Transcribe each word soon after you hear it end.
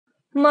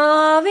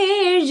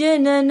மாவேழ்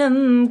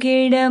ஜனனம்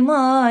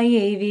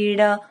கெடமாயை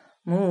விடா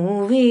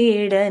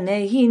மூவேடன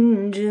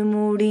இன்று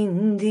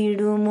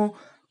முடிந்திடுமோ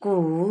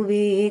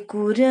கூவே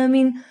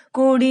குரமின்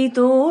கொடி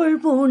தோள்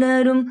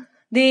புணரும்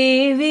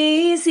தேவே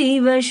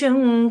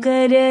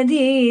சிவசங்கர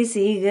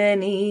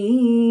தேசிகனே.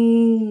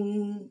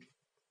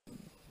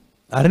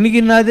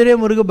 அருணகிரிநாதரே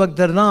முருக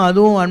பக்தர் தான்.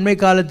 அதுவும் அண்மை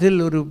காலத்தில்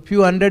ஒரு ஃபியூ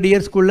 100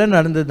 இயர்ஸ்க்குள்ளே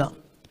நடந்தது தான்.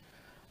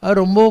 அது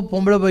ரொம்ப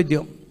பொம்பளை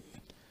பைத்தியம்,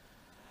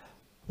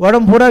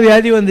 உடம்பு பூரா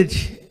வியாதி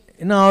வந்துச்சு.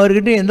 இன்னும்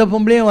அவர்கிட்ட எந்த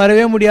பொம்பளையும்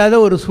வரவே முடியாத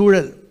ஒரு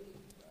சூழல்.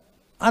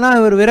 ஆனால்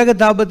இவர் விரக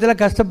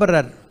தாபத்தில்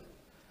கஷ்டப்படுறார்.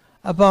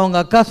 அப்போ அவங்க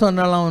அக்கா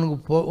சொன்னாலாம்,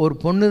 அவனுக்கு ஒரு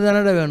பொண்ணு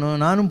தானடா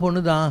வேணும், நானும்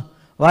பொண்ணு தான்,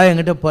 வா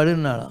என்கிட்ட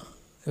படுனாலாம்.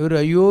 இவர்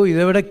ஐயோ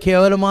இதை விட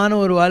கேவலமான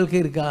ஒரு வாழ்க்கை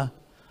இருக்கா,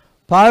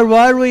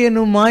 பாழ்வாழ்வு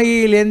என்னும்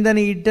மாயையில்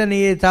எந்தனை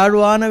இட்டனையே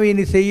தாழ்வானவை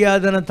நீ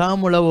செய்யாதன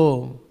தாமுளவோ,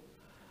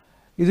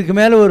 இதுக்கு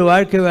மேலே ஒரு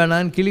வாழ்க்கை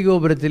வேணான்னு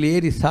கிளிகோபுரத்தில்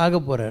ஏறி சாக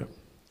போகிறார்.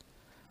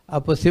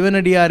 அப்போ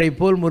சிவனடியாரை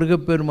போல்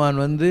முருகப்பெருமான்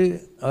வந்து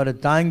அவரை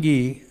தாங்கி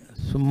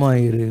சும்மா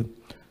இரு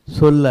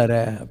சொல்லற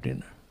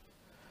அப்படின்னு.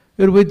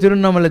 இவர் போய்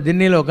திருவண்ணாமலை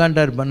திண்ணையில்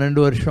உக்காண்டார்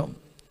 12 வருஷம்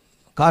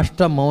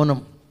காஷ்ட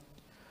மௌனம்.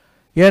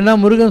 ஏன்னா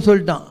முருகன்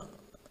சொல்லிட்டான்.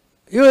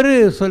 இவர்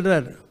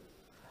சொல்கிறார்,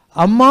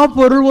 அம்மா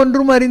பொருள்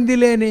ஒன்றும்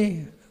அறிந்திலேனே,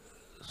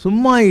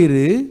 சும்மா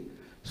இரு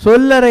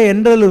சொல்லற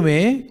என்றலுமே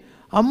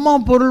அம்மா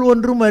பொருள்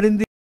ஒன்றும்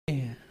அறிந்தே.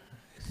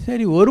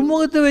 சரி, ஒரு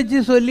முகத்தை வச்சு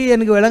சொல்லி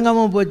எனக்கு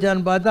விளங்காமல்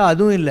போச்சான்னு பார்த்தா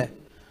அதுவும் இல்லை,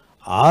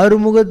 6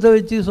 முகத்தை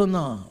வச்சு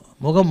சொன்னான்.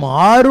 முகம்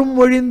 6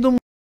 மொழிந்தும்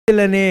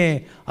இல்லைனே,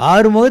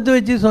 6 முகத்தை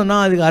வச்சு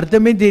சொன்னான், அதுக்கு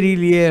அர்த்தமே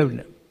தெரியலையே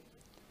அப்படின்னு.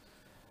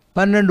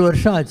 12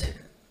 வருஷம் ஆச்சு.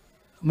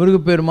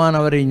 முருகப்பெருமான்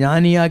அவரை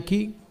ஞானியாக்கி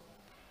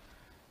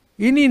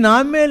இனி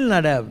நாமேல்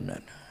நட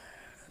அப்படின்னார்.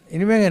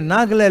 இனிமேல்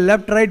நாக்கில்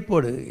லெஃப்ட் ரைட்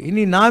போடு,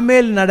 இனி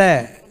நாமேல்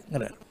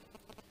நடங்கிறார்.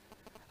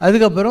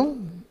 அதுக்கப்புறம்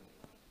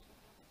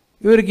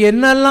இவருக்கு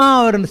என்னெல்லாம்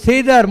அவர்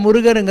செய்தார்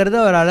முருகருங்கிறத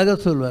அவர் அழகாக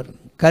சொல்வார்.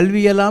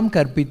 கல்வியெல்லாம்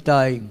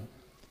கற்பித்தாய்,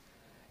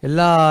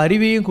 எல்லா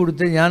அறிவையும்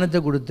கொடுத்த,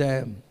 ஞானத்தை கொடுத்த,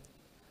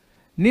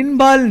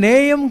 நின்பால்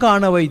நேயம்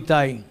காண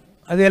வைத்தாய்,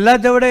 அது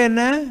எல்லாத்த விட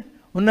என்ன,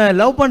 உன்னை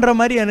லவ் பண்ணுற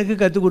மாதிரி எனக்கு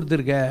கற்றுக்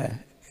கொடுத்துருக்க.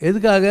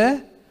 எதுக்காக?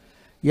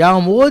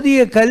 யாம் ஓதிய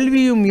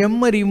கல்வியும்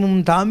எம்மறிவும்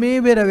தாமே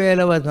பெற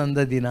வேலவ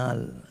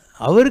தந்ததினால்.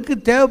 அவருக்கு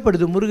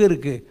தேவைப்படுது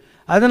முருகருக்கு,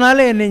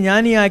 அதனால் என்னை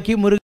ஞானியாக்கி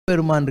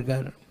முருகப்பெருமான்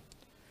இருக்கார்.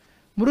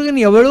 முருகன்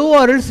எவ்வளவோ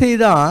அருள்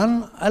செய்தான்,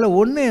 அதில்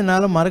ஒன்று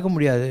என்னால் மறக்க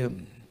முடியாது.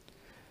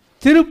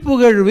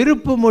 திருப்புகழ்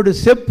விருப்பமோடு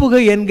செப்புக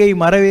என்கை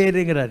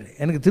மறவேறுங்கிறார்.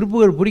 எனக்கு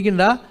திருப்புகழ்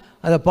பிடிக்குண்டா,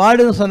 அதை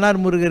பாடுன்னு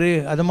சொன்னார் முருகர்.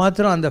 அதை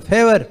மாத்திரம் அந்த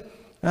ஃபேவர்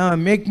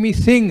மேக் மீ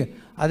சிங்,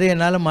 அதை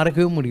என்னால்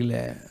மறக்கவே முடியல.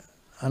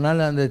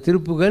 அதனால் அந்த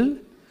திருப்புகழ்,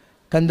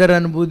 கந்தர்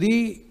அனுபூதி,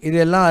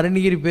 இதெல்லாம்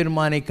அருணகிரி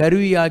பெருமானை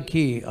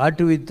கருவியாக்கி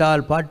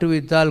ஆட்டுவித்தால்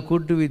பாட்டுவித்தால்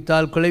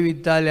கூட்டுவித்தால்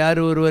குலைவித்தால் யார்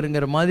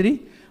ஒருவருங்கிற மாதிரி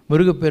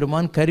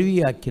முருகப்பெருமான்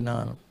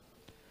கருவியாக்கினான்.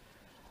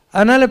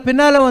 அதனால்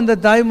பின்னால்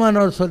வந்த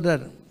தாய்மானவர்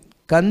சொல்கிறார்,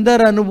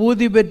 கந்தர்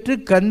அனுபூதி பெற்று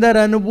கந்தர்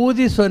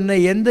அனுபூதி சொன்ன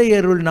எந்த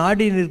அருள்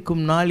நாடி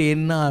நிற்கும் நாள்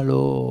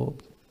என்னாலோ.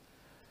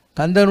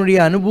 கந்தனுடைய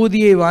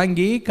அனுபூதியை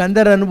வாங்கி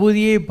கந்தர்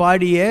அனுபூதியை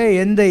பாடிய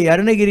எந்த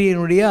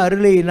அருணகிரியினுடைய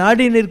அருளை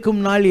நாடி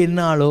நிற்கும் நாள்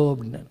என்னாலோ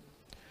அப்படின்னார்.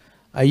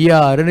 ஐயா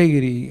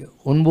அருணகிரி,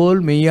 உன்போல்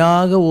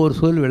மெய்யாக ஓர்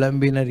சொல்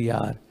விளம்பினர்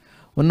யார்,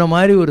 உன்ன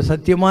மாதிரி ஒரு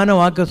சத்தியமான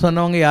வாக்க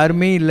சொன்னவங்க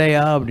யாருமே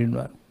இல்லையா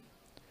அப்படின்வார்.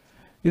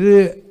 இது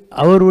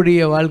அவருடைய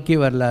வாழ்க்கை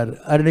வரலாறு.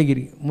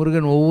 அருணகிரி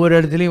முருகன் ஒவ்வொரு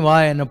இடத்துலையும் வா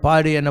என்னை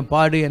பாடு என்னை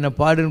பாடு என்னை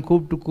பாடுன்னு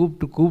கூப்பிட்டு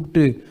கூப்பிட்டு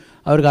கூப்பிட்டு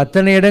அவருக்கு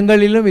அத்தனை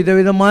இடங்களிலும்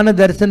விதவிதமான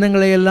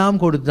தரிசனங்களை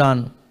எல்லாம்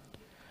கொடுத்தான்.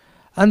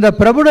 அந்த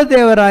பிரபுட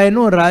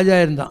தேவராயன்னு ஒரு ராஜா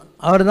இருந்தான்,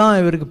 அவர் தான்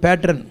இவருக்கு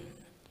பேட்ரன்.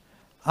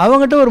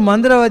 அவங்ககிட்ட ஒரு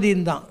மந்திரவாதி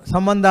இருந்தான்,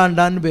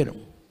 சம்பந்தாண்டான்னு பேரும்.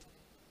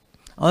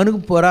 அவனுக்கு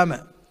பொறாமை,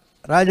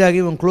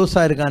 ராஜாவுக்கு இவன்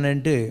க்ளோஸாக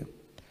இருக்கானேன்ட்டு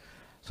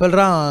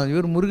சொல்கிறான்.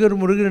 இவர் முருகர்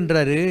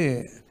முருகர்ன்றாரு,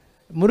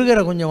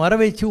 முருகரை கொஞ்சம் வர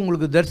வச்சு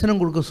உங்களுக்கு தரிசனம்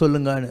கொடுக்க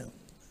சொல்லுngaன்னு.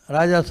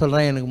 ராஜா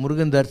சொல்கிறான், எனக்கு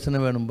முருகன்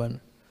தரிசனம் வேணும்பான்னு.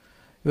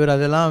 இவர்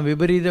அதெல்லாம்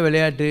விபரீத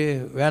விளையாட்டு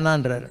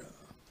வேணான்றார்.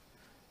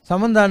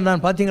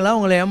 சம்பந்தாண்டான் பார்த்தீங்களா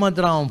உங்களை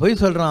ஏமாத்துறான், அவன்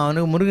போய் சொல்கிறான்,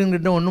 அவனுக்கு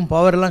முருகன்கிட்ட ஒன்றும்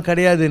பவர்லாம்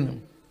கிடையாதுன்னு.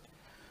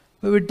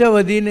 இப்போ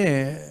விட்டவதின்னு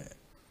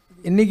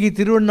இன்றைக்கி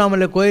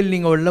திருவண்ணாமலை கோயில்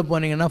நீங்கள் உள்ளே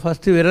போனீங்கன்னா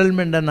ஃபஸ்ட்டு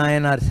விரல்மெண்ட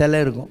நாயனார் சிலை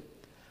இருக்கும்,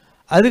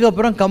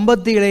 அதுக்கப்புறம்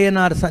கம்பத்து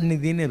இளையனார்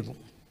சந்நிதின்னு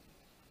இருக்கும்.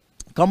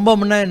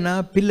 கம்பம்னா என்ன,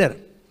 பில்லர்.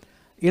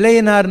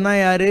 இளையனார்னா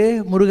யார்,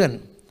 முருகன்.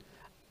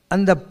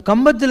 அந்த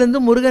கம்பத்திலேருந்து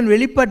முருகன்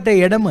வெளிப்பட்ட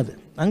இடம் அது,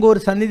 அங்கே ஒரு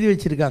சந்நிதி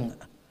வச்சுருக்காங்க.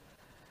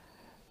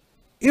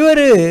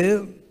 இவர்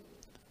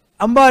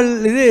அம்பாள்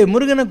இது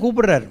முருகனை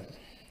கூப்பிடுறார்.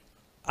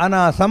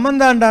 ஆனால்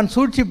சம்பந்தாண்டான்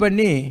சூழ்ச்சி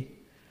பண்ணி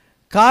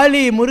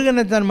காளி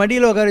முருகனை தன்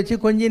மடியில் உட்கார வச்சு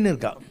கொஞ்சின்னு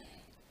இருக்கான்.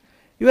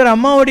 இவர்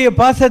அம்மாவுடைய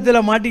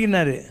பாசத்தில்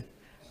மாட்டிக்கினார்.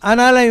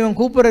 அதனால் இவன்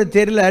கூப்பிட்றது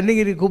தெரியல,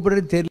 அருணகிரி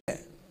கூப்பிட்றது தெரியல.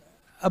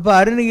 அப்போ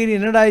அருணகிரி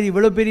என்னடா இது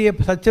இவ்வளோ பெரிய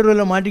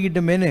சச்சரவில்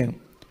மாட்டிக்கிட்டோமேனு,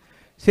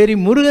 சரி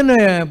முருகனை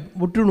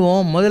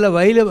விட்டுடுவோம், முதல்ல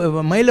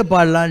மயிலை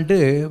பாடலான்ட்டு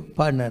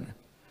பாடினார்.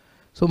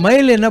 ஸோ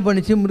மயில் என்ன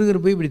பண்ணிச்சு,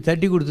 முருகர் போய் இப்படி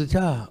தட்டி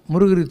கொடுத்துச்சா.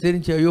 முருகருக்கு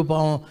தெரிஞ்சு, ஐயோ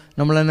பாவம்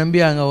நம்மளை நம்பி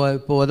அங்கே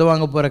இப்போ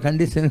உதவாங்க போகிற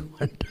கண்டிஷனுக்கு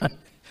வந்துட்டான்.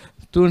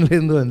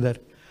 தூண்லேருந்து வந்தார்.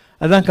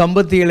 அதான்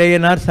கம்பத்து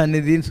இளையனார்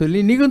சந்நிதின்னு சொல்லி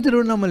இன்றைக்கும்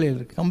திருவண்ணாமலையில்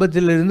இருக்குது.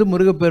 கம்பத்திலிருந்து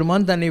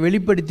முருகப்பெருமான் தன்னை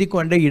வெளிப்படுத்தி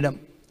கொண்ட இடம்.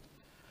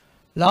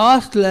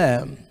 லாஸ்ட்டில்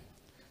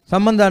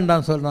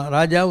சம்பந்தாண்டான் சொல்கிறான்,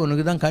 ராஜா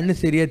உனக்கு தான் கண்ணு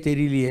சரியாக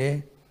தெரியலையே,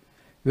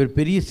 இவர்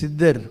பெரிய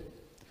சித்தர்,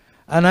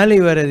 அதனால்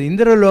இவர்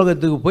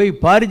இந்திரலோகத்துக்கு போய்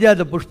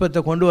பாரிஜாத புஷ்பத்தை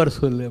கொண்டு வர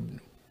சொல்லு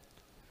அப்படின்னு.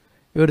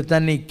 இவர்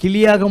தன்னை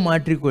கிளியாக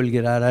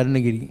மாற்றிக்கொள்கிறார்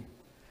அருணகிரி.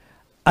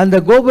 அந்த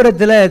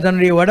கோபுரத்தில்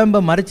தன்னுடைய உடம்பை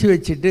மறைச்சி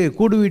வச்சுட்டு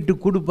கூடு விட்டு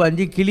கூடு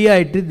பாஞ்சு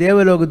கிளியாயிட்டு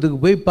தேவலோகத்துக்கு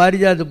போய்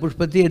பாரிஜாத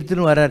புஷ்பத்தை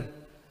எடுத்துன்னு வரார்.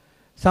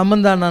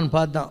 சம்பந்தான் நான்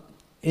பார்த்தான்,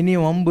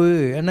 இனியும் வம்பு,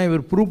 ஏன்னா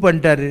இவர் ப்ரூவ்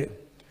பண்ணிட்டார்.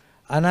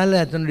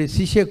 அதனால் தன்னுடைய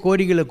சிஷ்ய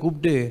கோடிகளை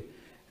கூப்பிட்டு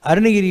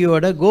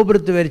அருணகிரியோட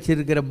கோபுரத்தை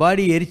வரைச்சிருக்கிற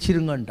பாடி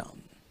எரிச்சிருங்கன்ட்டான்.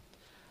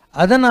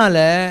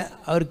 அதனால்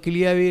அவர்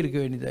கிளியாகவே இருக்க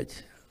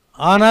வேண்டியதாச்சு.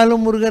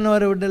 ஆனாலும் முருகன்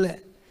வர விடலை.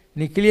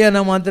 நீ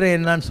கிளியான மாத்திரம்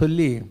என்னான்னு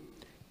சொல்லி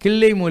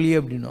கிள்ளை மொழி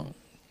அப்படின்னும்.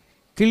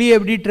 கிளியை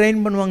எப்படி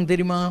ட்ரெயின் பண்ணுவாங்க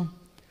தெரியுமா?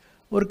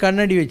 ஒரு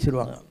கண்ணாடி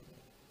வச்சுருவாங்க,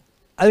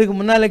 அதுக்கு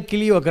முன்னால்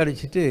கிளி உட்கார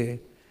வச்சுட்டு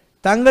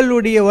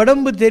தங்களுடைய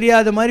உடம்பு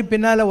தெரியாத மாதிரி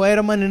பின்னால்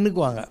உயரமாக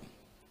நின்றுக்குவாங்க.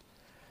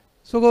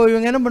 ஸோ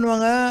இவங்க என்ன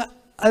பண்ணுவாங்க,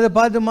 அதை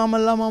பார்த்து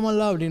மாமல்லாம்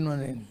மாமல்லாம்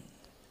அப்படின்வாங்க.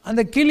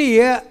 அந்த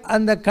கிளியை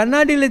அந்த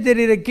கண்ணாடியில்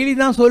தெரிகிற கிளி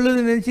தான்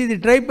சொல்லுதுன்னு நினச்சி இது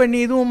ட்ரை பண்ணி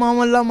இதுவும்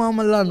மாமல்லாம்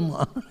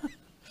மாமல்லான்னுமா.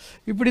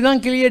 இப்படி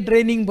தான் கிளியை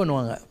ட்ரைனிங்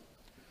பண்ணுவாங்க.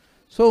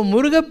 ஸோ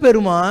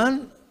முருகப்பெருமான்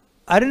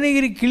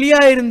அருணகிரி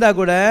கிளியாக இருந்தால்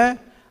கூட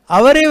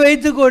அவரை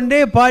வைத்து கொண்டே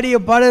பாடிய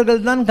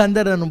பாடல்கள் தான்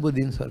கந்தர்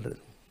அனுபூதின்னு சொல்கிறது.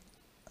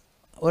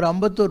 ஒரு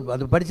 54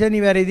 அது படித்தா நீ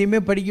வேறு எதையுமே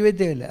படிக்கவே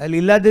தேவையில்லை, அதில்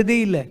இல்லாததே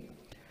இல்லை.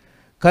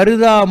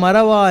 கருதா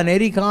மறவா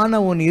நெறி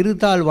காண உன்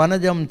இருத்தால்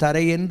வனஜம்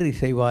தரையென்று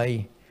இசைவாய்.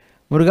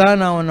 முருகா,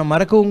 நான் உன்னை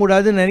மறக்கவும்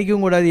கூடாது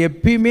நினைக்கவும் கூடாது,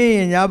 எப்பயுமே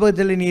என்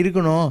ஞாபகத்தில் நீ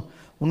இருக்கணும்,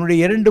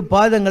 உன்னுடைய 2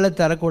 பாதங்களை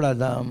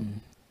தரக்கூடாதாம்.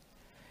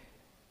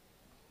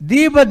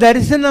 தீப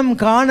தரிசனம்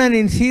காண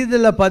நின்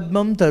சீதள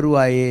பத்மம்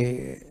தருவாயே.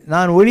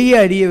 நான் ஒளியை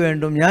அடிய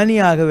வேண்டும்,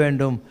 ஞானியாக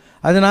வேண்டும்,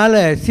 அதனால்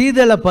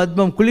சீதள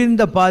பத்மம்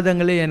குளிர்ந்த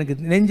பாதங்களை எனக்கு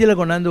நெஞ்சில்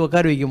கொண்டாந்து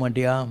உட்கார வைக்க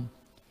மாட்டியா?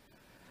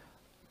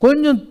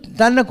 கொஞ்சம்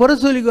தன்னை குறை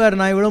சொல்லிக்குவார்.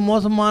 நான் இவ்வளோ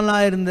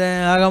மோசமாலாம்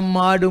இருந்தேன், அகம்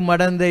மாடு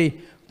மடந்தை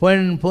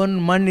பொன்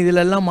மண்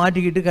இதிலெல்லாம்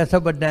மாட்டிக்கிட்டு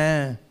கஷ்டப்பட்டேன்,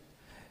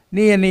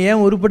 நீ என்னை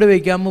ஏன் உருப்பட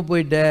வைக்காமல்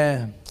போயிட்ட?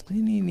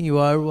 நீ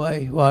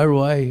வாழ்வாய்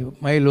வாழ்வாய்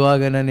மயில்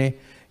வாகனனே,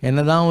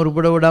 என்ன தான்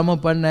உருப்பட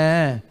விடாமல் பண்ண,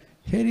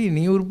 சரி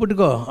நீ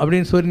உருப்பிட்டுக்கோ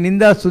அப்படின்னு சொல்லி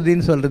நிந்தா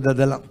சுதின்னு சொல்கிறது.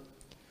 அதெல்லாம்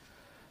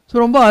ஸோ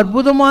ரொம்ப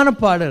அற்புதமான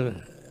பாடல்.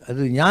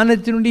 அது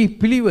ஞானத்தினுடைய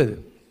பிழிவது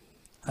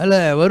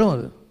அதில் வரும்.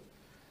 அது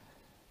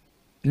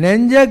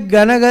நெஞ்ச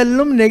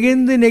கனகல்லும்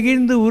நெகிழ்ந்து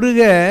நெகிழ்ந்து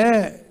உருக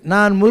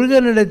நான்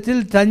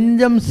முருகனிடத்தில்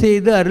தஞ்சம்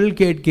செய்து அருள்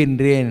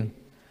கேட்கின்றேன்.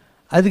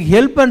 அதுக்கு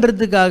ஹெல்ப்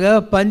பண்ணுறதுக்காக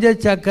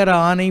பஞ்சசக்கர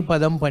ஆணை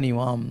பதம்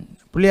பணிவாம்.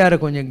 பிள்ளையாரை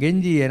கொஞ்சம்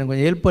கெஞ்சி எனக்கு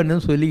கொஞ்சம் ஹெல்ப்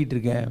பண்ணுன்னு சொல்லிக்கிட்டு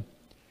இருக்கேன்.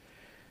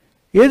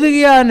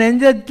 எதுகையா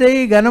நெஞ்சத்தை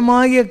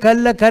கனமாகிய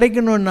கல்லை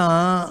கரைக்கணுன்னா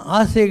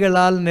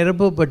ஆசைகளால்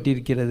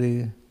நிரப்பப்பட்டிருக்கிறது.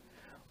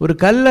 ஒரு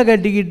கல்லை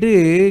கட்டிக்கிட்டு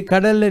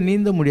கடலில்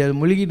நீந்த முடியாது,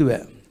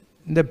 முழுகிடுவேன்.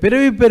 இந்த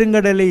பிறவி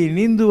பெருங்கடலை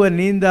நீந்துவர்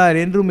நீந்தார்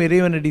என்றும்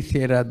இறைவனடி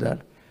சேராதார்.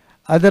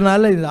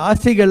 அதனால் இந்த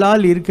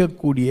ஆசைகளால்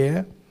இருக்கக்கூடிய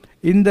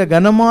இந்த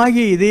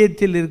கனமாகிய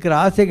இதயத்தில் இருக்கிற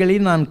ஆசைகளை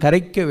நான்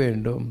கரைக்க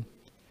வேண்டும்.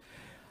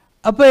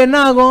 அப்போ என்ன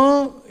ஆகும்?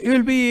 You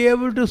will be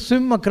able to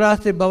swim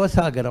across the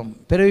பவசாகரம்,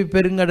 பிறவி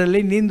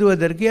பெருங்கடலை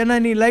நீந்துவதற்கு. ஏன்னா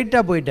நீ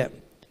லைட்டாக போயிட்ட,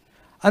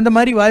 அந்த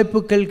மாதிரி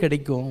வாய்ப்புகள்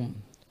கிடைக்கும்.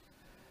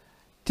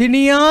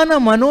 திணியான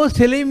மனோ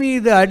சிலை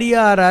மீது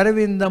அடியார்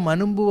அரவிந்தம்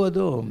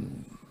அனுப்புவதோ.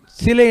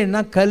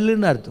 சிலைன்னா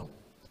கல்லுன்னு அர்த்தம்.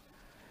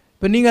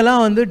 இப்போ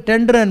நீங்கள்லாம்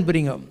டெண்டர்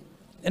அனுப்புகிறீங்க,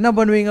 என்ன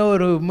பண்ணுவீங்க?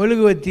 ஒரு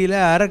மெழுகுவத்தியில்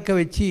அரக்க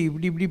வச்சு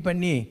இப்படி இப்படி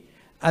பண்ணி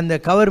அந்த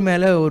கவர்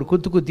மேலே ஒரு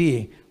குத்தி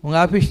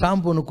உங்கள் ஆஃபீஸ்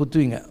ஸ்டாம்ப் ஒன்று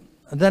குத்துவீங்க.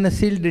 அதுதானே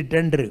சீல்டு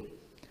டெண்டரு.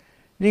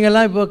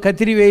 நீங்கள்லாம் இப்போ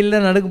கத்திரி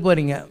வெயிலில் நடக்க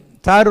போகிறீங்க,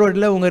 தார்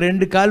ரோட்டில் உங்கள்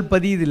 2 கால்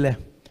பதியுது இல்லை,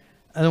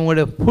 அது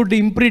உங்களோட ஃபுட்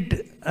இம்ப்ரிண்ட்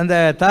அந்த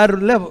தார்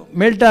ரோட்டில்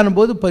மெல்ட்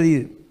ஆனும்போது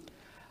பதியுது.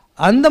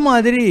 அந்த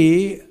மாதிரி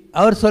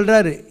அவர்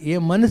சொல்கிறாரு,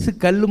 என் மனசு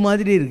கல்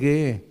மாதிரி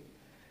இருக்குது,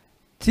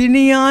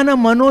 திணியான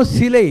மனோ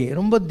சிலை,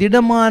 ரொம்ப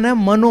திடமான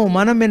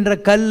மனம் என்ற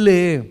கல்,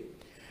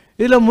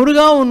 இதில்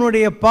முருகா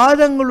உன்னுடைய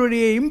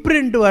பாதங்களுடைய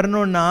இம்ப்ரிண்ட்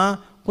வரணுன்னா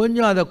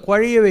கொஞ்சம் அதை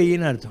குழைய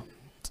வையின்னு அர்த்தம்.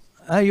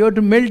 You have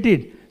to melt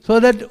it so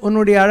that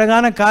உன்னுடைய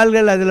அழகான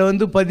கால்கள்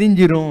அதில்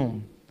பதிஞ்சிரும்.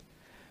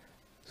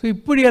 ஸோ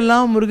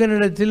இப்படியெல்லாம்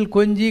முருகனிடத்தில்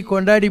கொஞ்சி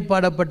கொண்டாடி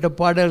பாடப்பட்ட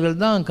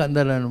பாடல்கள் தான்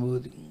கந்தர்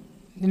அனுபூதி.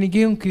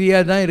 இன்றைக்கும் கிரியா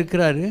தான்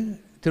இருக்கிறாரு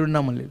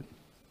திருவண்ணாமலையில்.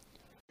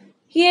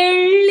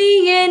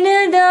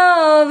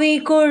 எள்ளியனதாவி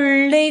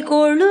கொள்ளை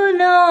கொழு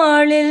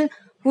நாளில்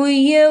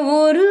உய்ய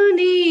ஒரு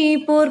நீ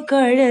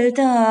பொற்கழல்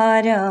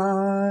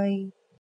தாராய்.